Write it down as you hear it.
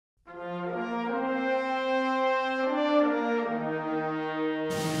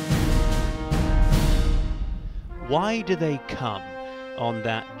Why do they come on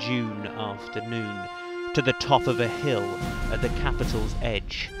that June afternoon to the top of a hill at the capital's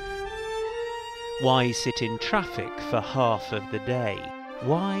edge? Why sit in traffic for half of the day?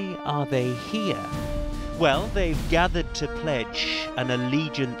 Why are they here? Well, they've gathered to pledge an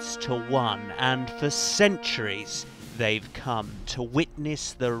allegiance to one, and for centuries they've come to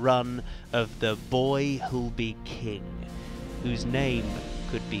witness the run of the boy who'll be king, whose name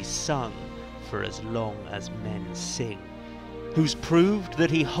could be sung for as long as men sing, who's proved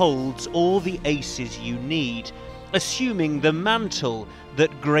that he holds all the aces you need, assuming the mantle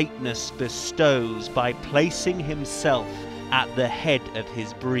that greatness bestows by placing himself at the head of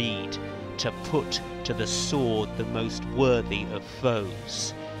his breed, to put to the sword the most worthy of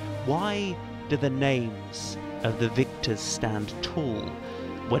foes. Why do the names of the victors stand tall,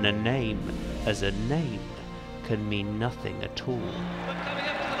 when a name as a name can mean nothing at all?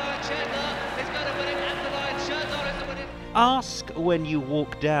 Ask when you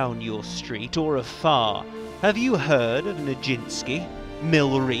walk down your street or afar, have you heard of Nijinsky,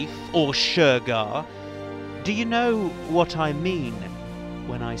 Milreef or Shergar? Do you know what I mean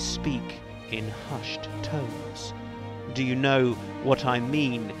when I speak in hushed tones? Do you know what I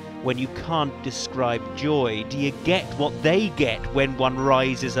mean when you can't describe joy? Do you get what they get when one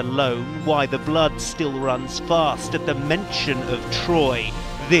rises alone? Why the blood still runs fast at the mention of Troy.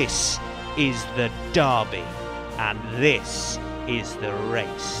 This is the Derby, and this is the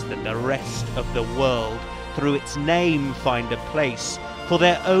race that the rest of the world through its name find a place for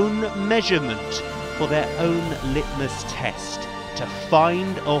their own measurement, for their own litmus test, to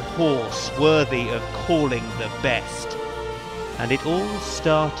find a horse worthy of calling the best. And it all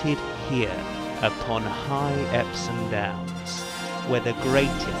started here upon high Epsom Downs, where the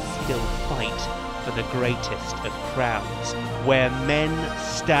greatest still fight for the greatest of crowns, where men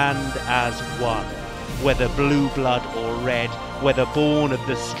stand as one, whether blue blood or red, whether born of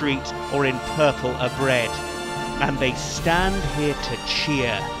the street or in purple abred. And they stand here to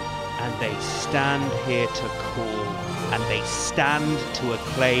cheer, and they stand here to call, and they stand to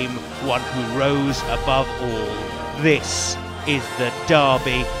acclaim one who rose above all. This is the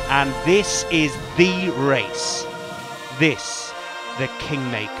Derby, and this is the race. This, the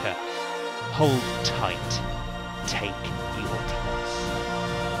Kingmaker. Hold tight, take your